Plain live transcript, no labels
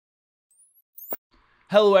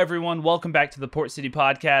Hello, everyone. Welcome back to the Port City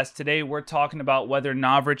Podcast. Today, we're talking about whether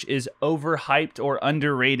Novritsch is overhyped or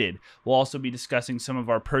underrated. We'll also be discussing some of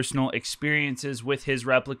our personal experiences with his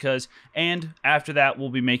replicas. And after that, we'll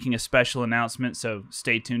be making a special announcement, so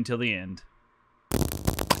stay tuned till the end.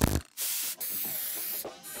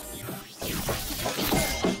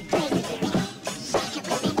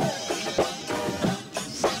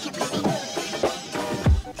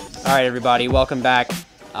 All right, everybody, welcome back.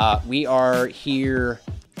 We are here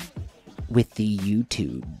with the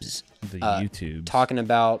YouTubes. Talking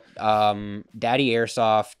about Daddy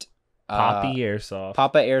Airsoft. Poppy Airsoft.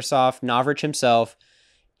 Papa Airsoft, Novritsch himself.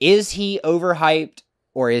 Is he overhyped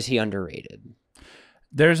or is he underrated?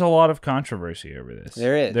 There's a lot of controversy over this.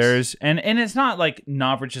 There is. And it's not like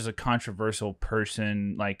Novritsch is a controversial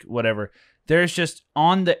person, like whatever. There's just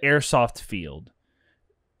on the Airsoft field,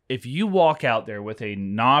 if you walk out there with a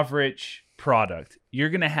Novritsch product, you're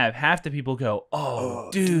gonna have half the people go, "Oh,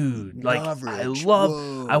 dude, like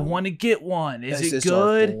Novritsch, I want to get one. Is it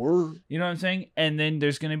good?" You know what I'm saying? And then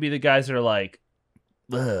there's gonna be the guys that are like,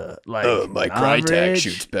 "My Crytek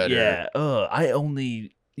shoots better. Yeah, I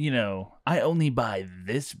only buy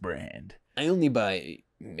this brand. I only buy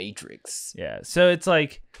Matrix." Yeah, so it's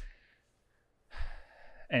like.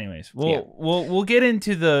 Anyways, we'll get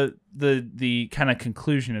into the kind of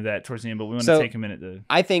conclusion of that towards the end, but we want to take a minute to.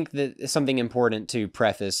 I think that something important to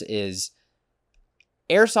preface is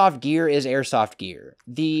airsoft gear is airsoft gear.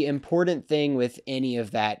 The important thing with any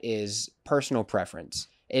of that is personal preference.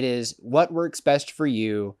 It is what works best for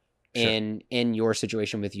you in your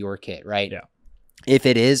situation with your kit, right? Yeah. If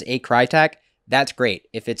it is a Crytek, that's great.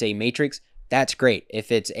 If it's a Matrix, that's great. If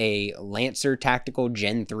it's a Lancer Tactical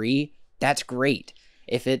Gen 3, that's great.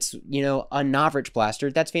 If it's, a Novritsch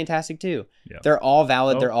blaster, that's fantastic too. Yeah. They're all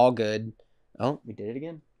valid. They're all good. Oh, we did it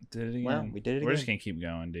again. Wow, we did it again. We're just going to keep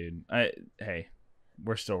going, dude. Hey,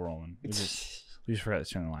 we're still rolling. We just forgot to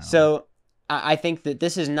turn the line on. So I think that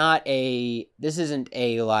this isn't a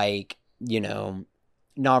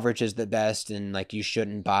Novritsch is the best and like you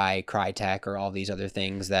shouldn't buy Crytek or all these other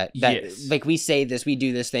things that like we say this, we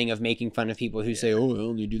do this thing of making fun of people who say, oh, I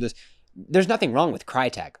only do this. There's nothing wrong with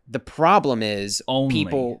Crytek. The problem is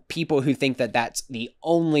people who think that that's the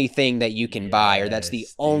only thing that you can buy or that's the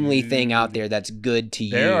only thing out there that's good to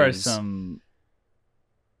use. There are some...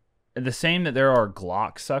 The same that there are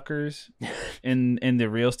Glock suckers in the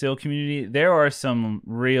real steel community, there are some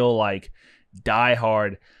real, like,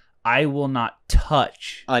 diehard, I will not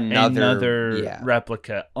touch another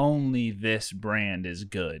replica. Only this brand is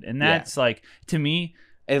good. And that's, like, to me,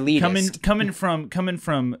 elitist. coming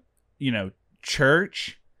from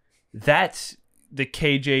church, that's the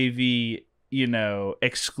KJV,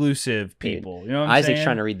 exclusive people. You know what I'm saying? Isaac's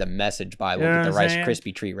trying to read the Message Bible with the Rice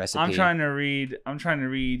Krispie treat recipe. I'm trying to read,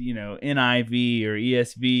 NIV or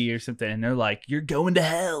ESV or something, and they're like, "You're going to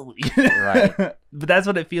hell." Right. But that's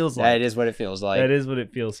what it feels like. That is what it feels like. That is what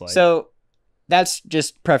it feels like. So that's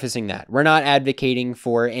just prefacing that. We're not advocating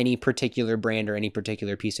for any particular brand or any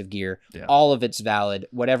particular piece of gear. Yeah. All of it's valid.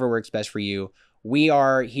 Whatever works best for you. We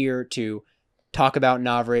are here to talk about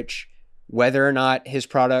Novritsch, whether or not his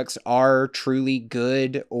products are truly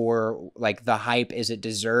good or like the hype, is it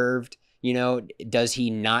deserved? Does he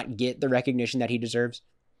not get the recognition that he deserves?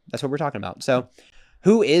 That's what we're talking about. So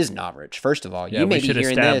who is Novritsch? First of all, you may be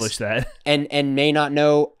hearing this and may not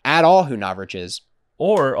know at all who Novritsch is.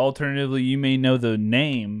 Or alternatively, you may know the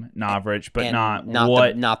name Novritsch, but not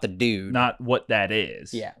the dude. Not what that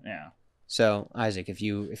is. Yeah. Yeah. So, Isaac, if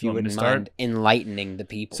you wouldn't mind enlightening the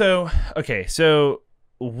people. So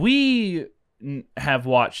we have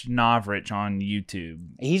watched Novritsch on YouTube.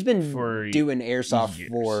 He's been doing airsoft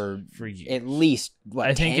for years. At least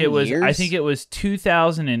 10 years? I think it was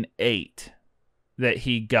 2008 that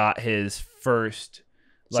he got his first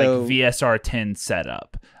VSR 10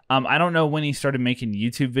 setup. I don't know when he started making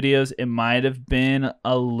YouTube videos. It might have been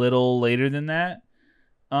a little later than that.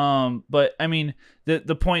 But I mean,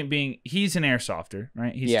 the point being, he's an airsofter,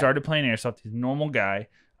 right? He started playing airsoft. He's a normal guy.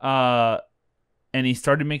 And he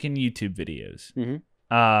started making YouTube videos,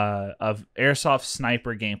 of airsoft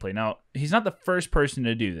sniper gameplay. Now, he's not the first person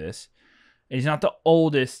to do this. He's not the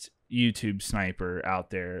oldest YouTube sniper out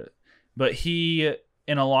there, but he,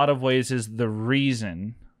 in a lot of ways, is the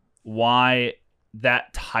reason why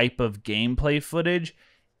that type of gameplay footage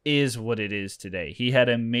is what it is today. He had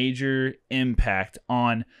a major impact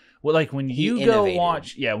on when you go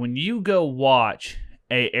watch a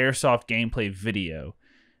airsoft gameplay video,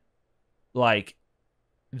 like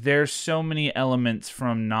there's so many elements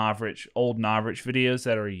from old Novritsch videos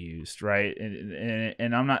that are used, right?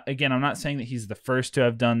 And I'm not saying that he's the first to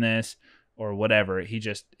have done this or whatever.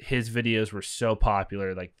 His videos were so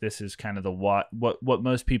popular. Like, this is kind of the what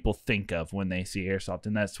most people think of when they see airsoft,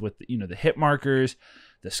 and that's with the hit markers,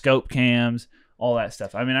 the scope cams, all that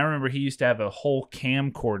stuff. I mean, I remember he used to have a whole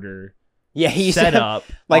camcorder. Yeah, he set up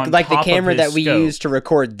like the camera that we use to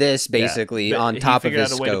record this, basically, on top of his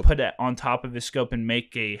scope. He figured out a way to put it on top of his scope and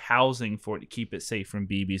make a housing for it to keep it safe from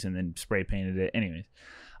BBs, and then spray painted it. Anyways,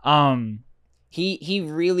 he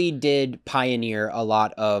really did pioneer a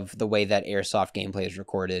lot of the way that airsoft gameplay is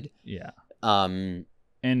recorded. Yeah.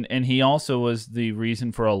 And he also was the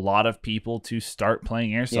reason for a lot of people to start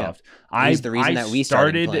playing airsoft. Yeah. He's the reason that we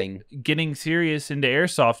started playing. Getting serious into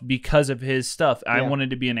airsoft because of his stuff. I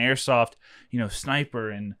wanted to be an airsoft,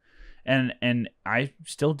 sniper, and I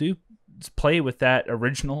still do play with that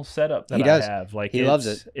original setup that I have. Like, he loves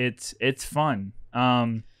it. It's fun.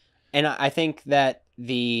 And I think that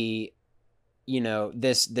this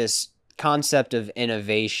concept of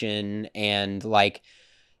innovation and like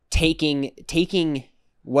taking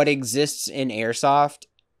what exists in airsoft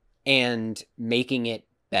and making it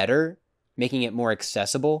better, making it more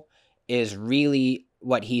accessible, is really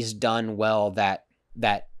what he's done well, that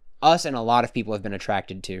us and a lot of people have been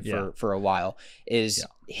attracted to for a while. His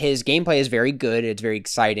gameplay is very good. It's very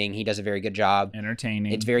exciting. He does a very good job.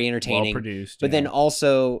 Entertaining. It's very entertaining. Well produced. But then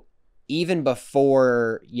also, even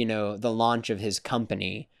before, the launch of his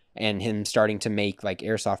company and him starting to make like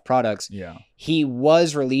airsoft products, he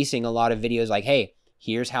was releasing a lot of videos like, hey,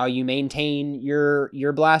 here's how you maintain your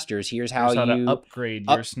blasters. Here's how you to upgrade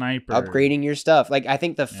your sniper. Upgrading your stuff. Like, I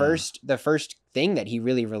think the first thing that he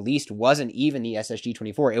really released wasn't even the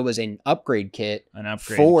SSG-24. It was an upgrade kit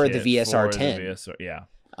for the VSR-10. Yeah.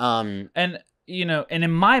 And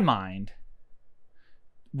in my mind,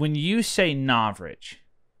 when you say Novritsch,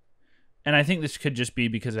 and I think this could just be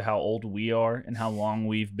because of how old we are and how long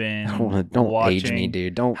we've been watching, age me,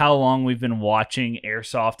 dude. How long we've been watching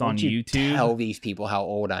airsoft on YouTube. Tell these people how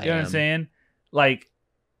old I am. You know what I'm saying? Like,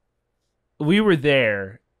 we were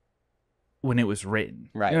there when it was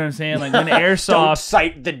written. Right. You know what I'm saying? Like, when airsoft Don't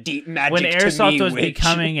cite the deep magic when airsoft was witch.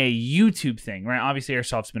 becoming a YouTube thing, right? Obviously,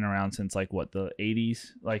 airsoft's been around since like the 80s,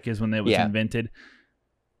 like is when it was invented.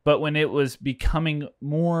 But when it was becoming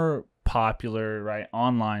more popular, right,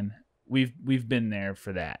 online, we've been there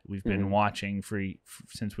for that. We've been watching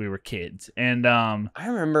since we were kids. And I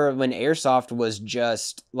remember when airsoft was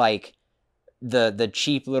just like the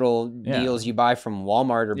cheap little deals you buy from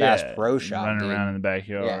Walmart or Bass Pro Shop, running around in the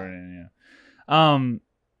backyard.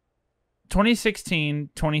 2016,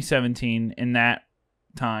 2017, in that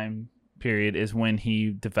time period is when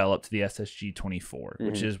he developed the SSG-24,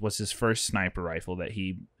 which was his first sniper rifle that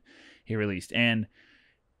he released. And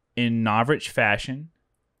in Novritsch fashion,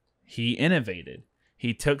 he innovated.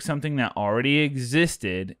 He took something that already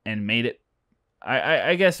existed and made it,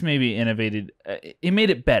 I guess maybe innovated. It made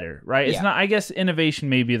it better, right? It's not, I guess innovation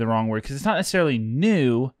may be the wrong word, because it's not necessarily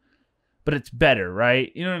new, but it's better,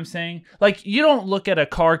 right? You know what I'm saying? Like, you don't look at a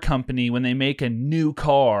car company when they make a new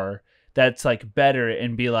car that's like better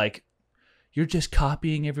and be like, you're just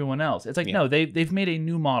copying everyone else. It's like, no, they've made a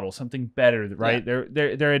new model, something better, right? Yeah.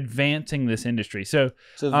 They're advancing this industry. So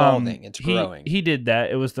it's evolving, it's growing. He did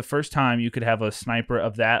that. It was the first time you could have a sniper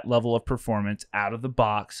of that level of performance out of the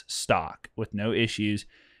box, stock, with no issues.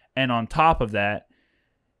 And on top of that,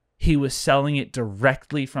 he was selling it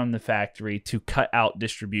directly from the factory to cut out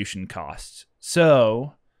distribution costs.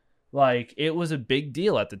 So, like, it was a big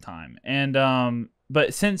deal at the time. And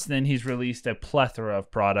but since then, he's released a plethora of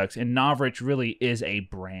products, and Novritsch really is a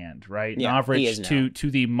brand, right? Yeah, Novritsch to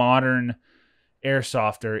the modern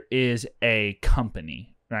airsofter is a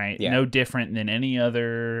company, right? Yeah. No different than any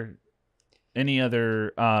other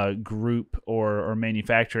group or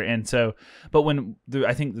manufacturer. And so, but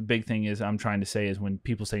I think the big thing is I'm trying to say is when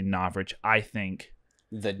people say Novritsch, I think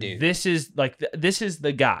the dude. This is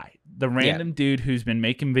the guy, the random dude who's been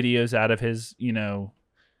making videos out of his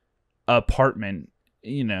apartment,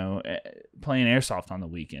 playing airsoft on the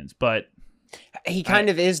weekends. But he kind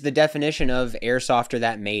of is the definition of airsofter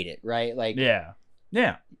that made it, right? Like, yeah.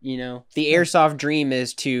 The airsoft dream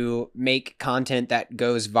is to make content that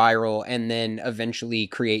goes viral and then eventually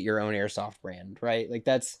create your own airsoft brand, right? Like,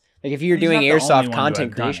 that's like, if you're doing airsoft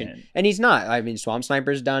content creation, and he's not. I mean, Swamp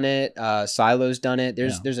Sniper's done it, Silo's done it.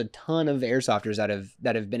 There's a ton of airsofters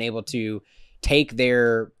that have been able to take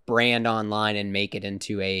their brand online and make it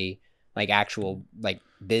into a actual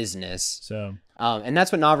business. So and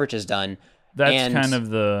that's what Novritsch has done. That's kind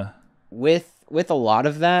of the with a lot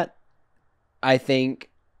of that. I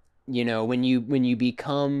think when you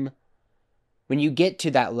get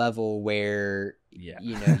to that level where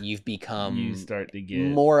you've become you start to get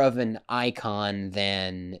more of an icon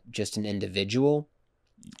than just an individual.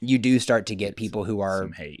 You do start to get people who are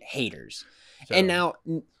haters. So. And now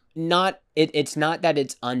it's not that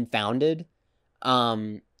it's unfounded.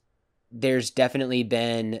 There's definitely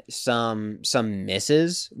been some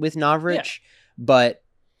misses with Novritsch, but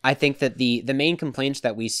I think that the main complaints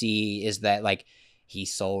that we see is that like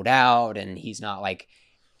he's sold out and he's not like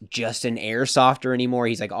just an airsofter anymore.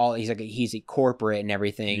 He's a corporate and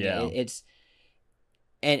everything. Yeah. It's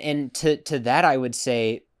and to that I would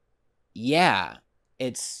say, yeah,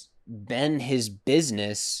 it's been his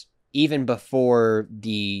business even before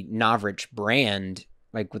the Novritsch brand,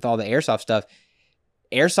 like with all the airsoft stuff.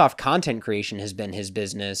 Airsoft content creation has been his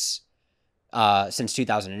business since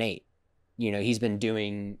 2008. He's been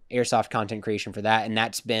doing airsoft content creation for that, and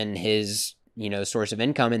that's been his, source of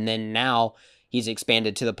income. And then now he's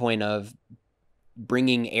expanded to the point of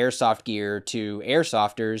bringing airsoft gear to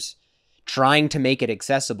airsofters, trying to make it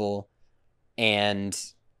accessible, and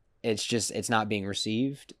it's not being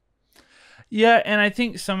received. Yeah, and I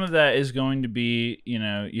think some of that is going to be,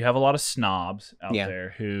 you have a lot of snobs out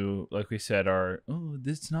there who, like we said, are,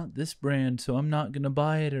 it's not this brand, so I'm not going to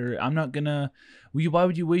buy it, or I'm not going to, why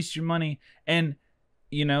would you waste your money? And,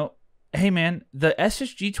 hey, man, the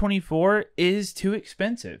SSG-24 is too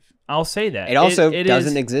expensive. I'll say that. It also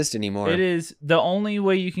doesn't exist anymore. It is. The only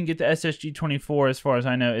way you can get the SSG-24, as far as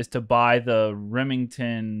I know, is to buy the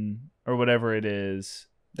Remington or whatever it is.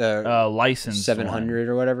 The licensed 700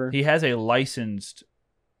 or whatever. He has a licensed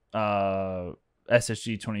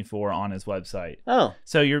SSG-24 on his website. Oh,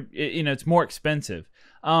 so it's more expensive.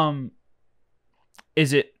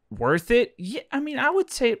 Is it worth it? Yeah, I mean, I would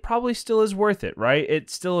say it probably still is worth it, right?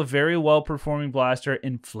 It's still a very well performing blaster.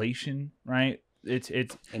 Inflation, right?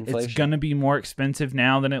 It's gonna be more expensive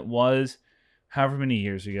now than it was however many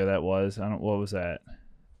years ago that was. What was that?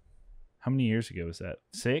 How many years ago was that?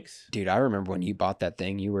 6? Dude, I remember when you bought that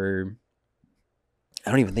thing. I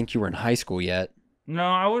don't even think you were in high school yet. No,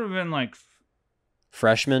 I would have been like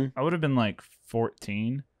freshman. I would have been like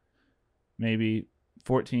 14, maybe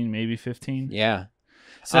 15. Yeah.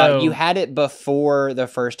 So you had it before the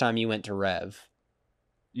first time you went to Rev.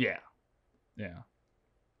 Yeah.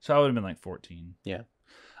 So I would have been like 14. Yeah.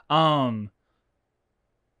 But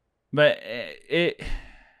I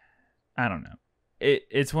don't know.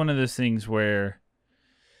 It's one of those things where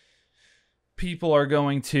people are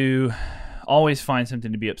going to always find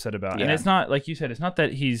something to be upset about. Yeah. And it's not, like you said, it's not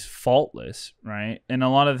that he's faultless, right? And a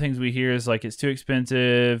lot of the things we hear is like, it's too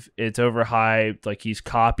expensive, it's overhyped, like he's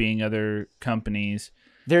copying other companies.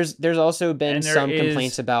 There's also been some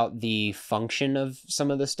complaints about the function of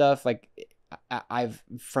some of the stuff. Like I've,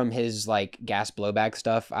 from his like gas blowback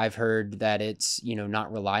stuff, I've heard that it's,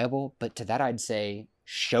 not reliable, but to that I'd say,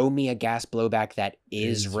 show me a gas blowback that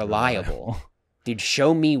is reliable. Dude,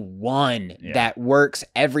 show me one that works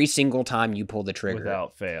every single time you pull the trigger.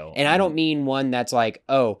 Without fail. And I don't mean one that's like,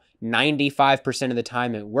 95% of the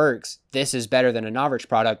time it works. This is better than a Novritsch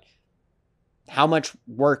product. How much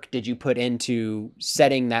work did you put into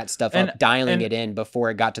setting that stuff up, dialing it in before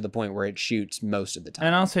it got to the point where it shoots most of the time?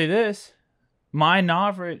 And I'll say this. My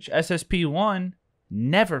Novritsch SSP-1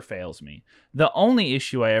 never fails me. The only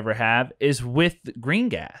issue I ever have is with green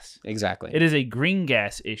gas. Exactly. It is a green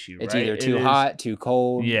gas issue, it's either too hot, too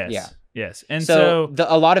cold. Yes. Yeah. Yes. And so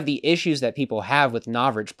a lot of the issues that people have with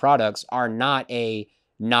Novritsch products are not a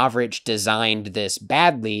Novritsch designed this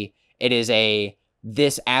badly. It is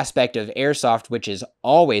this aspect of airsoft, which is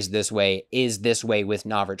always this way, is this way with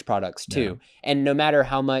Novritsch products too. Yeah. And no matter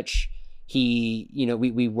how much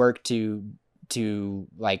we work to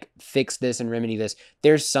like fix this and remedy this,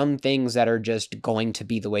 there's some things that are just going to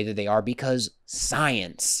be the way that they are because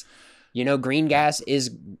science. Green gas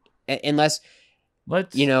is, unless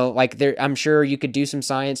I'm sure you could do some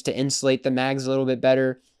science to insulate the mags a little bit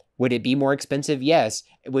better. Would it be more expensive? Yes.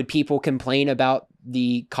 Would people complain about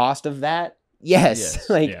the cost of that? Yes.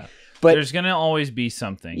 But there's gonna always be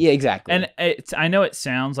something. Yeah, exactly. And I know it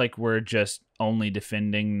sounds like we're just only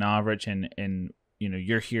defending Novritsch, and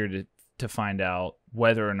you're here to find out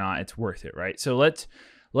whether or not it's worth it, right? So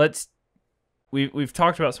we've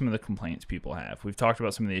talked about some of the complaints people have. We've talked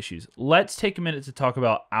about some of the issues. Let's take a minute to talk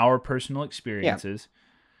about our personal experiences.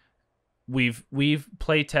 Yeah. We've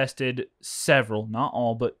play tested several, not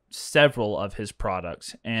all, but several of his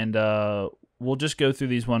products, and we'll just go through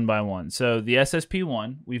these one by one. So the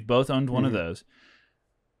SSP-1, we've both owned one of those.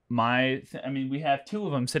 We have 2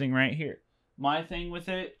 of them sitting right here. My thing with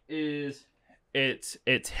it is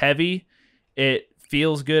it's heavy. It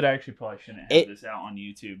feels good. I actually probably shouldn't have this out on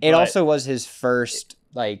YouTube. It also was his first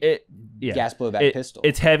gas blowback pistol.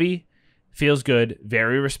 It's heavy. Feels good.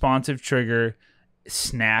 Very responsive trigger.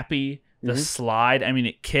 Snappy. The slide, I mean,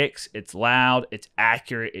 it kicks. It's loud. It's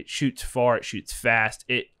accurate. It shoots far. It shoots fast.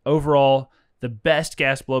 It overall, the best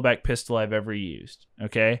gas blowback pistol I've ever used.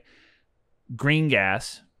 Okay? Green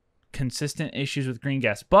gas. Consistent issues with green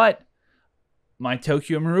gas. But my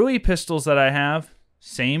Tokyo Marui pistols that I have,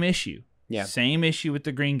 same issue. Yeah. Same issue with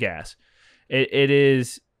the green gas. It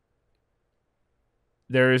is...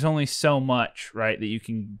 There is only so much, right, that you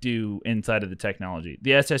can do inside of the technology.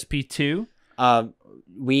 The SSP2...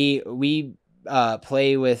 we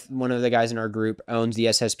play with one of the guys in our group owns the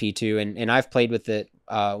SSP2 and I've played with it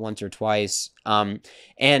once or twice.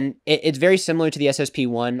 And it's very similar to the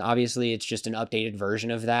SSP1. Obviously, it's just an updated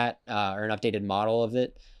version of that or an updated model of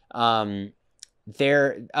it.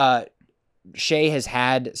 Shay has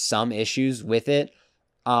had some issues with it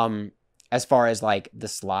as far as like the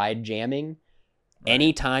slide jamming. Right.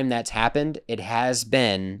 Anytime that's happened, it has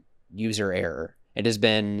been user error. It has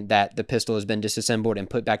been that the pistol has been disassembled and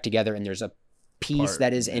put back together and there's a piece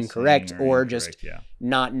that is incorrect or just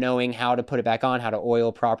not knowing how to put it back on, how to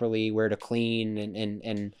oil properly, where to clean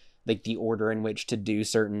and like the order in which to do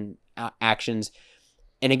certain actions.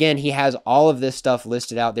 And again, he has all of this stuff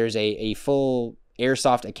listed out. There's a full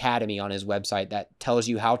Airsoft Academy on his website that tells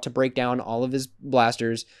you how to break down all of his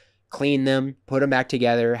blasters, clean them, put them back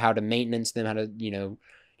together, how to maintenance them, how to,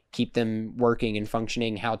 keep them working and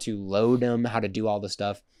functioning, how to load them, how to do all the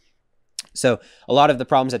stuff. So a lot of the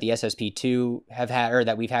problems that the SSP2 have had, or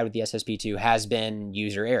that we've had with the SSP2 has been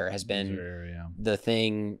user error, has been the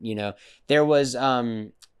thing, there was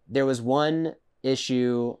one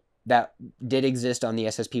issue that did exist on the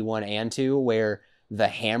SSP1 and 2 where the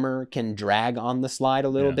hammer can drag on the slide a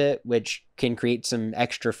little bit, which can create some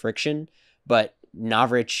extra friction, but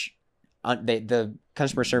Novritsch, the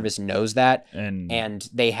customer service knows that and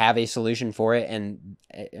they have a solution for it. And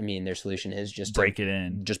I mean, their solution is just break it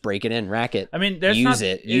in, rack it. I mean, use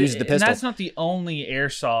the pistol. And that's not the only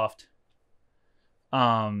Airsoft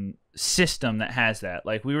system that has that.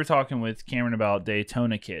 Like we were talking with Cameron about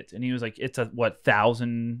Daytona kits and he was like, it's a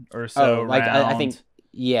 1,000 or so like round. I think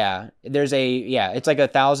there's it's like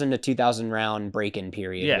 1,000 to 2,000 round break-in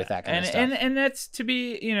period with that kind of stuff. And that's to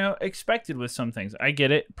be, expected with some things. I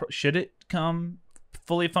get it. Should it come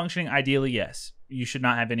fully functioning? Ideally, yes. You should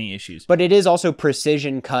not have any issues. But it is also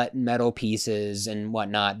precision cut metal pieces and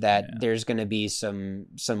whatnot that there's going to be some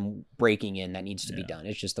breaking in that needs to be done.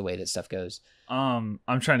 It's just the way that stuff goes. I'm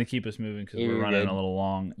trying to keep us moving because we're running a little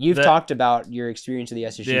long. You've talked about your experience with the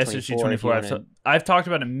SSG-24. I've talked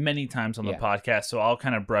about it many times on the podcast, so I'll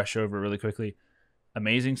kind of brush over it really quickly.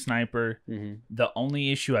 Amazing sniper. Mm-hmm. The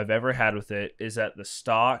only issue I've ever had with it is that the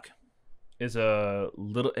stock is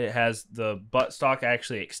it has the butt stock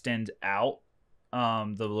actually extends out.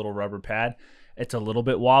 The little rubber pad, it's a little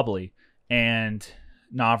bit wobbly, and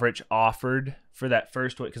Novritsch offered for that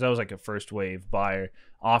first wave, because I was like a first wave buyer,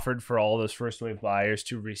 offered for all those first wave buyers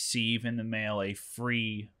to receive in the mail a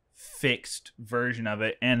free fixed version of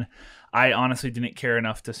it, and I honestly didn't care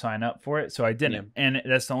enough to sign up for it, so I didn't. And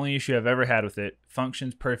that's the only issue I've ever had with it.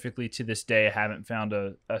 Functions perfectly to this day. I haven't found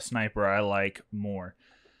a sniper I like more.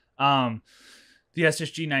 The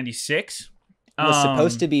SSG-96 was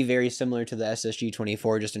supposed to be very similar to the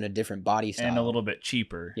SSG-24, just in a different body style. And a little bit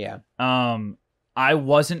cheaper. Yeah. I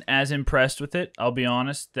wasn't as impressed with it, I'll be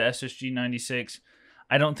honest. The SSG-96,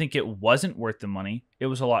 I don't think it wasn't worth the money. It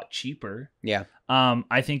was a lot cheaper. Yeah.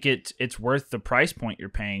 I think it's worth the price point you're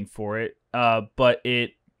paying for it, but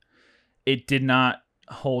it did not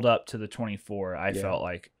hold up to the 24, I felt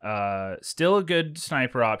like. Still a good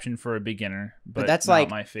sniper option for a beginner, but that's not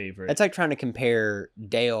my favorite. That's like trying to compare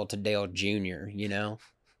Dale to Dale Jr.,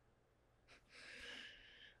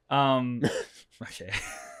 Okay.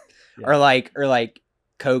 Or like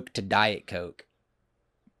Coke to Diet Coke.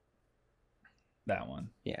 That one.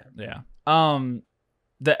 Yeah. Yeah.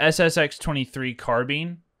 The SSX-23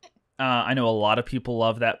 carbine. I know a lot of people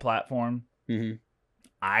love that platform. Mm-hmm.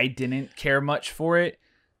 I didn't care much for it.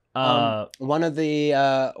 One of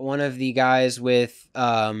the guys with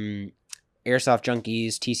Airsoft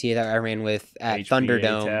Junkies TCA that I ran with at HPA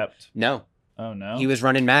Thunderdome. Tapped. No. Oh no. He was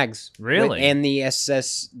running mags. Really? And the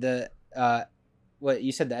what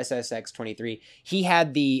you said, the SSX-23. He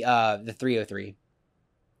had the 303.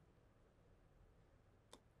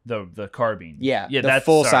 The carbine. Yeah, the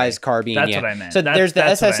full-size carbine. That's what I meant. So there's the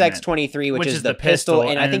SSX-23, which is the pistol,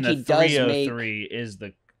 and I think he does make... 303 is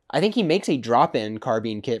the... I think he makes a drop-in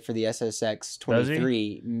carbine kit for the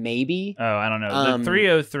SSX-23, maybe. Oh, I don't know. The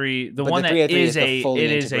 303, the one that is a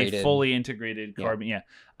fully integrated carbine. Yeah.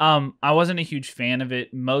 I wasn't a huge fan of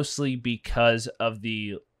it, mostly because of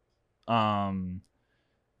the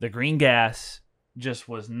The green gas just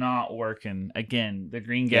was not working. Again, the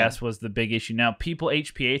green gas was the big issue. Now, people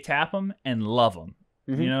HPA tap them and love them.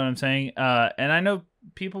 You know what I'm saying? And I know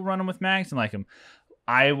people run them with mags and like them.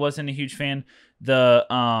 I wasn't a huge fan.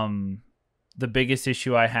 The biggest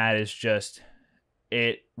issue I had is just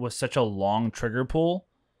it was such a long trigger pull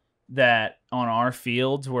that on our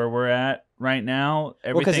fields where we're at right now,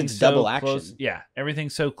 everything's so double close. action. Yeah,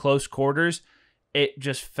 everything's so close quarters. It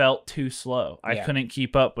just felt too slow. I couldn't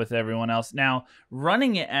keep up with everyone else. Now,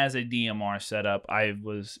 running it as a DMR setup, I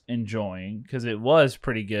was enjoying because it was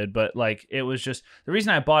pretty good. But like, it was just the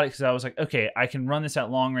reason I bought it because I was like, okay, I can run this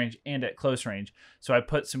at long range and at close range. So I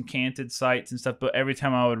put some canted sights and stuff. But every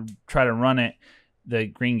time I would try to run it, the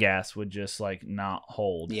green gas would just like not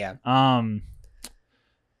hold. Yeah.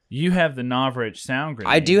 You have the Novritsch sound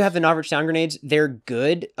grenades. I do have the Novritsch sound grenades. They're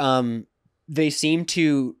good. They seem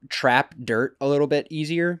to trap dirt a little bit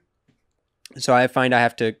easier. So I find I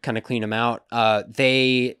have to kind of clean them out.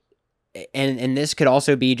 And this could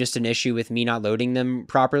also be just an issue with me not loading them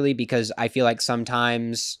properly because I feel like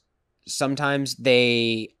sometimes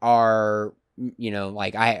they are, you know,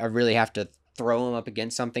 like I really have to throw them up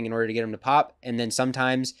against something in order to get them to pop. And then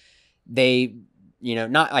sometimes they, you know,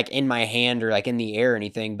 not like in my hand or like in the air or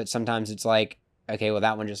anything, but sometimes it's like, okay, well,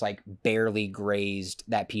 that one just like barely grazed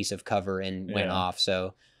that piece of cover and went off.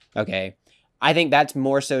 So, okay. I think that's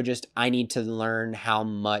more so just I need to learn how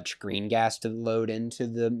much green gas to load into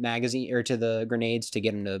the magazine or to the grenades to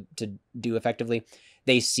get them to do effectively.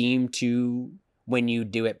 They seem to, when you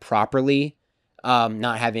do it properly,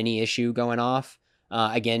 not have any issue going off.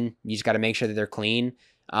 Again, you just got to make sure that they're clean.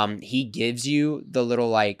 He gives you the little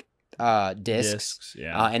like discs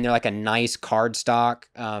and they're like a nice cardstock.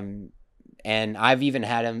 And I've even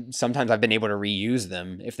had them. Sometimes I've been able to reuse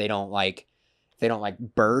them if they don't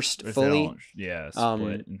burst fully.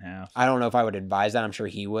 Split in half. I don't know if I would advise that. I'm sure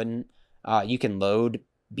he wouldn't. You can load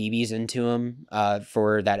BBs into them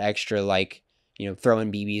for that extra, like, you know,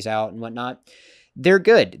 throwing BBs out and whatnot. They're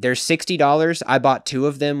good. They're $60. I bought 2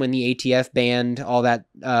 of them when the ATF banned all that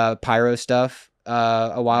pyro stuff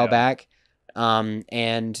a while back,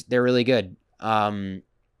 and they're really good.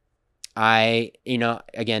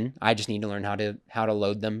 Again, I just need to learn how to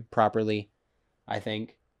load them properly, I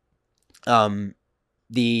think.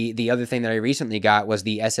 The other thing that I recently got was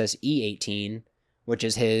the SSE 18, which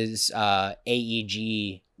is his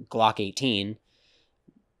AEG Glock 18.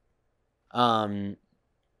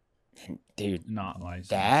 Dude, not licensed.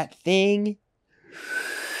 That thing,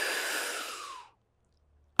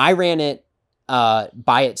 I ran it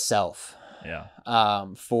by itself.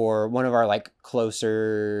 For one of our like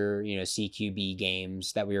closer, you know, CQB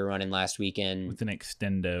games that we were running last weekend with an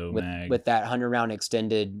extendo mag with that 100-round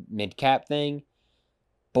extended mid cap thing.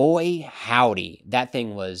 Boy, howdy, that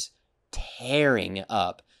thing was tearing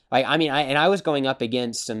up. Like, I mean, I was going up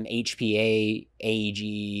against some HPA AEG,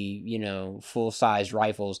 you know, full size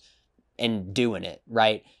rifles and doing it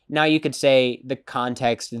right. Now you could say the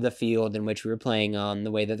context of the field in which we were playing on,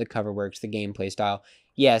 the way that the cover works, the gameplay style.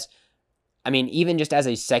 Yes. I mean, even just as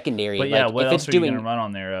a secondary, but yeah, like, what if else it's are you gonna run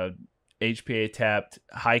on there? HPA tapped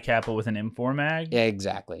high kappa with an M4 mag. Yeah,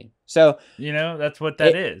 exactly. So you know that's what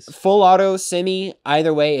that is. Full auto, semi,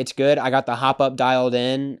 either way, it's good. I got the hop up dialed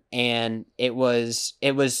in, and it was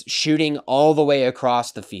shooting all the way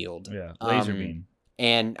across the field. Yeah, laser beam.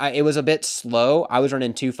 And it was a bit slow. I was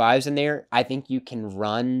running 2 5s in there. I think you can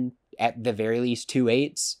run at the very least 2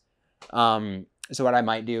 8s. So what I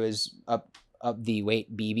might do is up the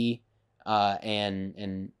weight BB.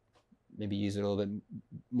 And maybe use it a little bit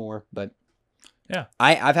more, but yeah,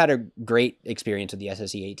 I've had a great experience with the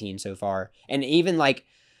SSE 18 so far. And even like,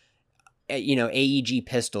 you know, AEG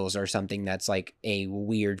pistols are something that's like a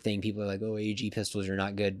weird thing. People are like, oh, AEG pistols are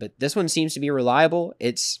not good, but this one seems to be reliable.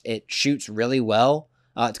 It shoots really well.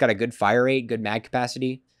 It's got a good fire rate, good mag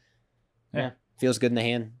capacity. Yeah. Feels good in the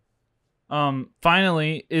hand.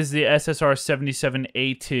 Finally is the SSR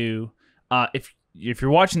 77A2. If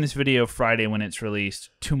you're watching this video Friday when it's released,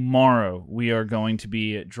 tomorrow we are going to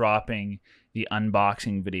be dropping the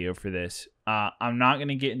unboxing video for this. I'm not going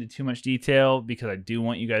to get into too much detail because I do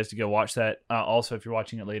want you guys to go watch that. Also, if you're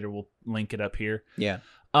watching it later, we'll link it up here. Yeah.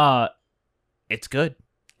 It's good.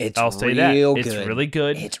 I'll say that. It's really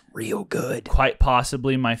good. It's real good. Quite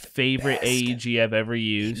possibly my favorite AEG I've ever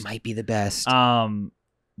used. It might be the best.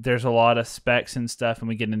 There's a lot of specs and stuff, and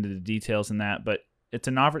we get into the details in that, but it's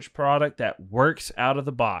a Novritsch product that works out of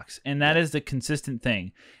the box. And that is the consistent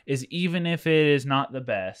thing, is even if it is not the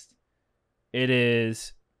best, it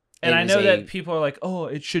is. And I know that people are like, oh,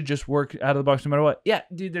 it should just work out of the box no matter what. Yeah,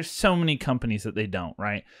 dude, there's so many companies that they don't,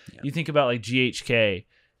 right? Yeah. You think about like GHK.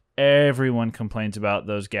 everyone complains about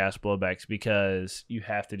those gas blowbacks because you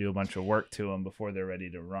have to do a bunch of work to them before they're ready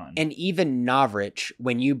to run. And even Novritsch,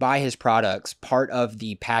 when you buy his products, part of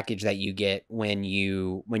the package that you get when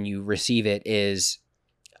you receive it is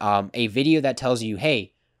a video that tells you,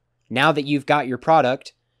 hey, now that you've got your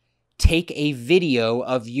product, take a video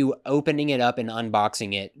of you opening it up and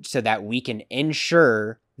unboxing it so that we can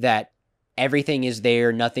ensure that everything is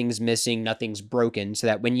there, nothing's missing, nothing's broken, so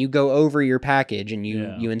that when you go over your package and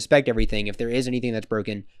you inspect everything, if there is anything that's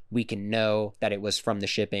broken, we can know that it was from the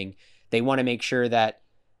shipping. They want to make sure that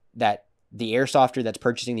the airsofter that's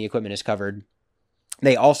purchasing the equipment is covered.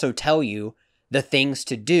 They also tell you the things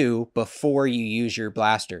to do before you use your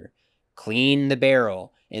blaster. Clean the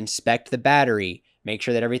barrel, inspect the battery, make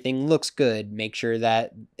sure that everything looks good, make sure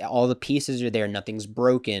that all the pieces are there, nothing's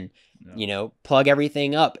broken. No. Plug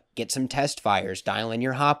everything up, get some test fires, dial in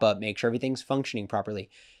your hop up, make sure everything's functioning properly.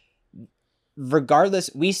 Regardless,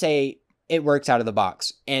 we say it works out of the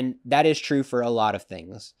box, and that is true for a lot of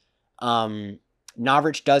things.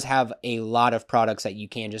 Novritsch does have a lot of products that you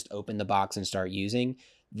can just open the box and start using.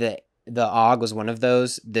 The AUG was one of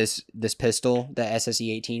those. This pistol, the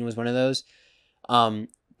SSE-18 was one of those.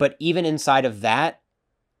 But even inside of that,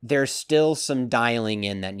 there's still some dialing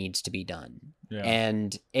in that needs to be done. Yeah.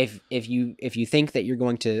 And if you think that you're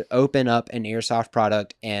going to open up an airsoft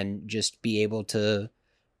product and just be able to,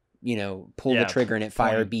 pull the trigger and it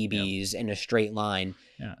fire BBs in a straight line,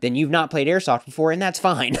 then you've not played airsoft before, and that's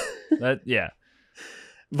fine.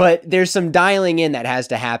 But there's some dialing in that has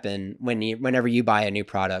to happen whenever you buy a new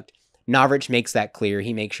product. Novritsch makes that clear.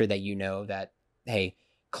 He makes sure that you know that, hey,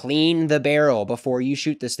 clean the barrel before you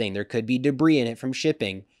shoot this thing. There could be debris in it from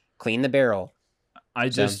shipping. Clean the barrel.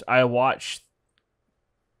 I watch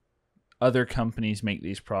other companies make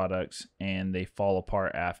these products and they fall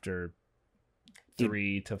apart after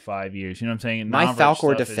 3 to 5 years. You know what I'm saying? My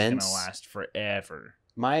Falcor Defense is gonna last forever.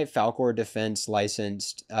 My Falcor Defense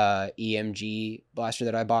licensed EMG blaster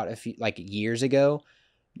that I bought a few years ago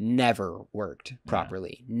never worked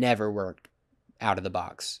properly. Never worked out of the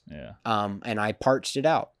box. Yeah. And I parched it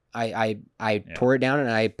out. I tore it down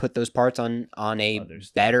and I put those parts on a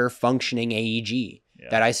better functioning AEG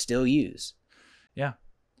that I still use. Yeah.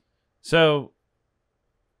 So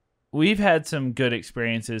we've had some good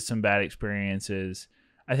experiences, some bad experiences.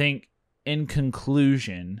 I think in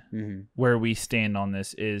conclusion, where we stand on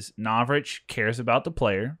this is Novritsch cares about the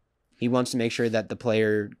player. He wants to make sure that the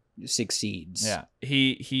player succeeds. Yeah.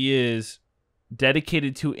 He is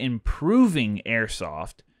dedicated to improving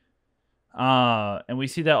airsoft. And we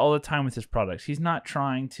see that all the time with his products. He's not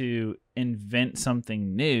trying to invent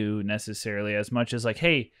something new necessarily as much as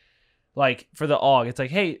hey, for the AUG, it's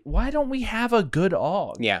hey, why don't we have a good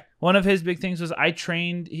AUG? Yeah. One of his big things was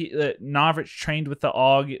Novritsch trained with the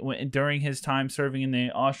AUG during his time serving in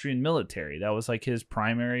the Austrian military. That was his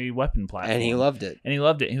primary weapon platform. And he loved it.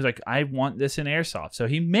 He was like, I want this in airsoft. So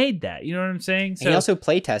he made that. You know what I'm saying? So, he also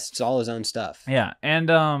play tests all his own stuff. Yeah.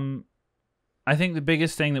 And I think the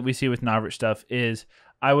biggest thing that we see with Novritsch stuff is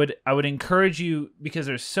I would encourage you, because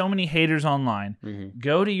there's so many haters online,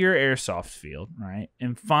 go to your airsoft field, right,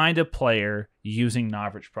 and find a player using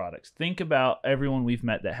Novritsch products. Think about everyone we've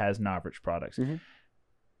met that has Novritsch products.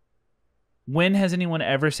 When has anyone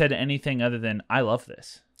ever said anything other than, I love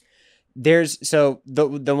this?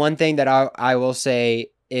 The one thing that I will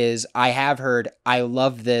say is I have heard, I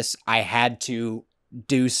love this, I had to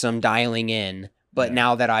do some dialing in, but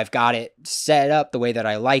now that I've got it set up the way that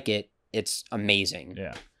I like it, it's amazing.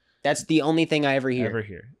 Yeah. That's the only thing I ever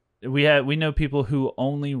hear. We know people who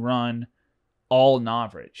only run all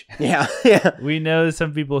Novritsch. Yeah. Yeah. We know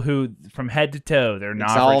some people who from head to toe, they're Novritsch.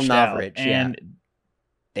 It's all Novritsch, and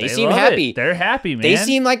they seem happy. They're happy, man. They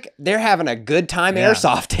seem like they're having a good time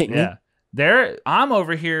airsofting. Yeah. I'm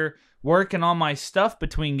over here working on my stuff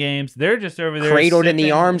between games. They're just over there cradled in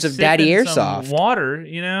the arms of Daddy Airsoft. Some water,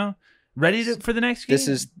 ready for the next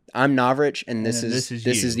game. I'm Novritsch, and this is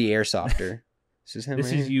the Airsofter. This is him.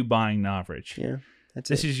 This is you buying Novritsch. Yeah,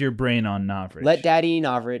 this is your brain on Novritsch. Let Daddy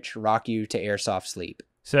Novritsch rock you to airsoft sleep.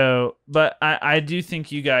 So, but I do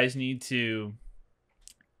think you guys need to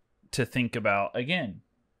think about, again,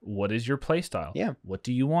 what is your play style? Yeah. What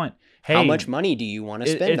do you want? Hey, how much money do you want to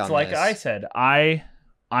spend on this? It's like I said, I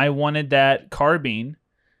wanted that carbine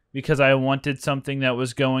because I wanted something that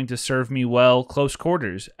was going to serve me well close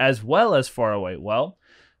quarters as well as far away. Well,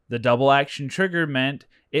 the double action trigger meant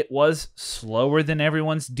it was slower than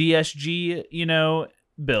everyone's DSG,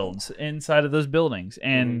 builds inside of those buildings.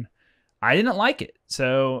 And I didn't like it.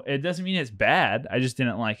 So it doesn't mean it's bad. I just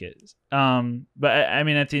didn't like it. But I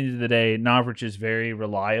mean, at the end of the day, Novritsch is very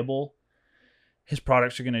reliable. His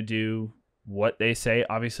products are going to do what they say.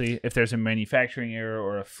 Obviously, if there's a manufacturing error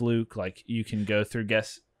or a fluke, like you can go through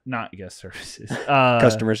not guest services,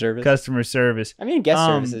 customer service. Customer service. I mean, guest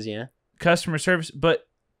services, yeah. Customer service, but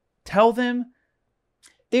tell them,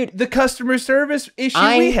 dude, the customer service issue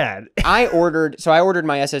we had. I ordered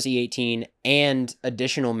my SSE 18 and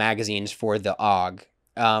additional magazines for the AUG.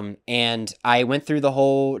 And I went through the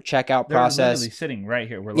whole checkout process. They're literally sitting right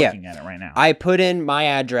here. We're looking at it right now. I put in my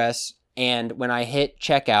address, and when I hit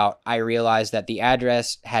checkout, I realized that the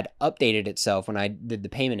address had updated itself when I did the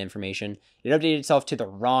payment information. It updated itself to the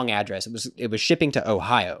wrong address. It was shipping to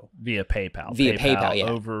Ohio via PayPal. PayPal, yeah.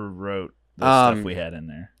 Overwrote the stuff we had in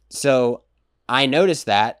there. So I noticed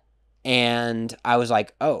that, and I was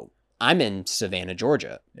like, "Oh, I'm in Savannah,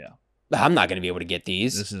 Georgia. Yeah, I'm not going to be able to get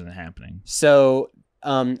these. This isn't happening." So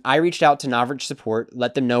I reached out to Novritsch support,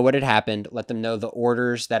 let them know what had happened, let them know the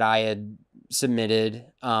orders that I had submitted,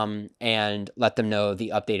 and let them know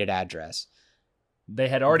the updated address. They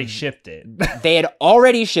had already shipped it. They had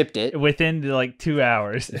already shipped it within like 2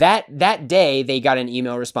 hours. That day, they got an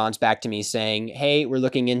email response back to me saying, "Hey, we're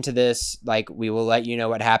looking into this. Like, we will let you know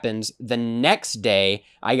what happens." The next day,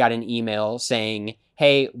 I got an email saying,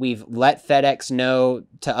 "Hey, we've let FedEx know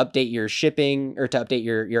to update your shipping or to update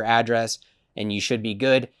your address, and you should be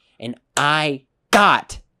good." And I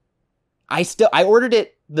ordered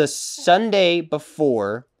it the Sunday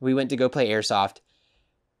before we went to go play Airsoft.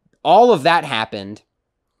 All of that happened.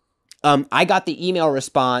 I got the email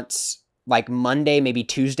response like Monday, maybe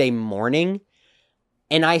Tuesday morning,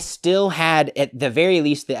 and I still had at the very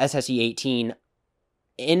least the SSE 18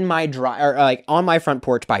 in my on my front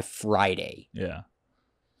porch by Friday. Yeah.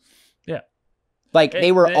 Like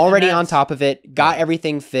they were already on top of it, got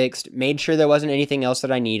everything fixed, made sure there wasn't anything else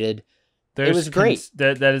that I needed. It was great.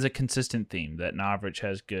 That is a consistent theme that Novritsch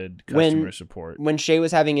has good customer support. When Shay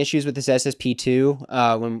was having issues with this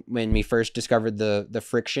SSP2, when we first discovered the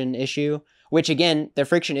friction issue, which again, the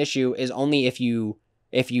friction issue is only if you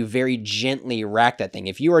very gently rack that thing.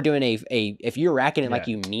 If you are doing if you're racking it like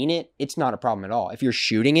you mean it, it's not a problem at all. If you're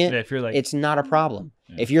shooting it, if you're like, it's not a problem.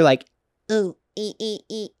 Yeah. If you're like, ooh,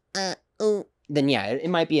 then yeah, it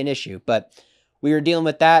might be an issue. But we were dealing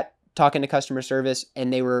with that, talking to customer service,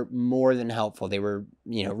 and they were more than helpful. They were,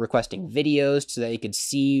 requesting videos so that they could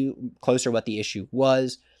see closer what the issue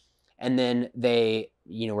was. And then they,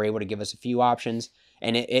 were able to give us a few options.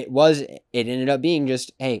 And it ended up being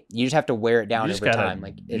just, hey, you just have to wear it down over time.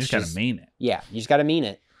 Like you just gotta mean it. Yeah, you just gotta mean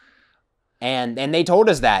it. And they told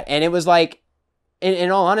us that. And it was like,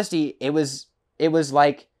 in all honesty, it was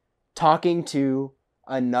like talking to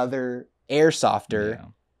another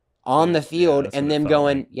airsofter on the field and them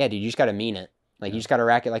going, like, yeah, dude, you just got to mean it. Like, you just got to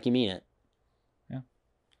rack it like you mean it. Yeah.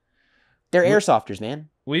 They're airsofters, man.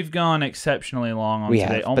 We've gone exceptionally long on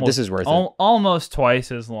today. But this is worth it. Almost twice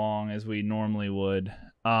as long as we normally would.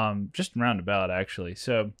 Just roundabout, actually.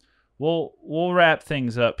 So we'll wrap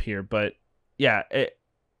things up here. But, yeah,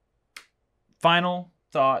 final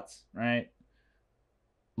thoughts, right?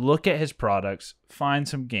 Look at his products. Find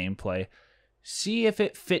some gameplay. See if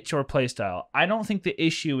it fits your playstyle. I don't think the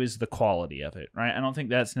issue is the quality of it, right? I don't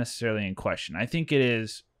think that's necessarily in question. I think it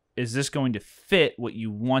is this going to fit what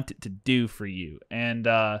you want it to do for you? And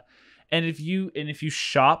if you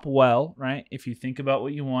shop well, right? If you think about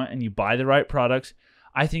what you want and you buy the right products,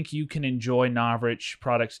 I think you can enjoy Novritsch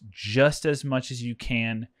products just as much as you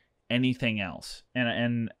can anything else.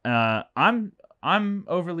 And I'm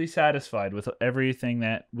overly satisfied with everything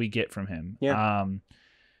that we get from him. Yeah.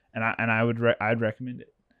 I'd recommend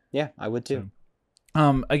it. Yeah, I would too.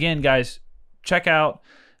 So, again, guys, check out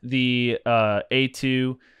the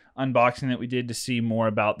A2 unboxing that we did to see more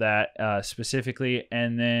about that specifically.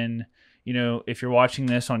 And then, if you're watching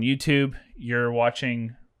this on YouTube, you're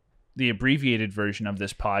watching the abbreviated version of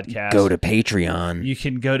this podcast. Go to Patreon. You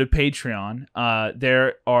can go to Patreon.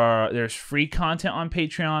 There's free content on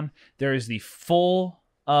Patreon. There is the full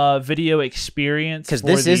video experience because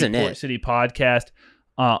this isn't Port City podcast.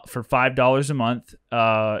 For $5 a month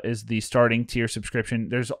is the starting tier subscription.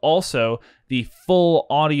 There's also the full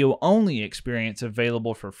audio-only experience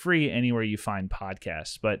available for free anywhere you find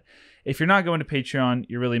podcasts. But if you're not going to Patreon,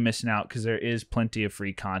 you're really missing out because there is plenty of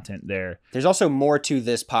free content there. There's also more to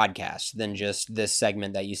this podcast than just this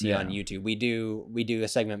segment that you see on YouTube. We do a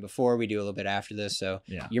segment before, we do a little bit after this, so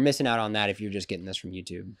you're missing out on that if you're just getting this from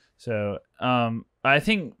YouTube. So I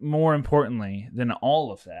think more importantly than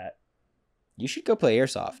all of that, you should go play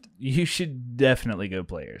Airsoft. You should definitely go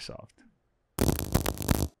play Airsoft.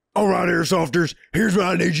 All right, Airsofters, here's what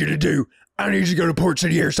I need you to do. I need you to go to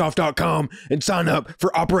PortCityAirsoft.com and sign up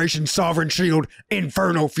for Operation Sovereign Shield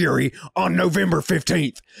Inferno Fury on November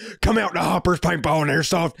 15th. Come out to Hopper's Paintball and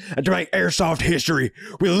Airsoft and to make Airsoft history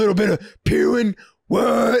with a little bit of pewing,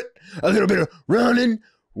 what? A little bit of running,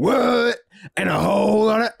 what? And a whole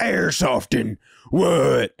lot of airsofting,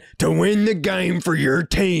 what? To win the game for your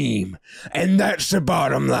team. And that's the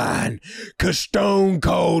bottom line, 'cause Stone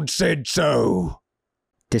Cold said so.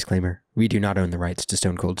 Disclaimer, we do not own the rights to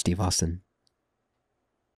Stone Cold Steve Austin.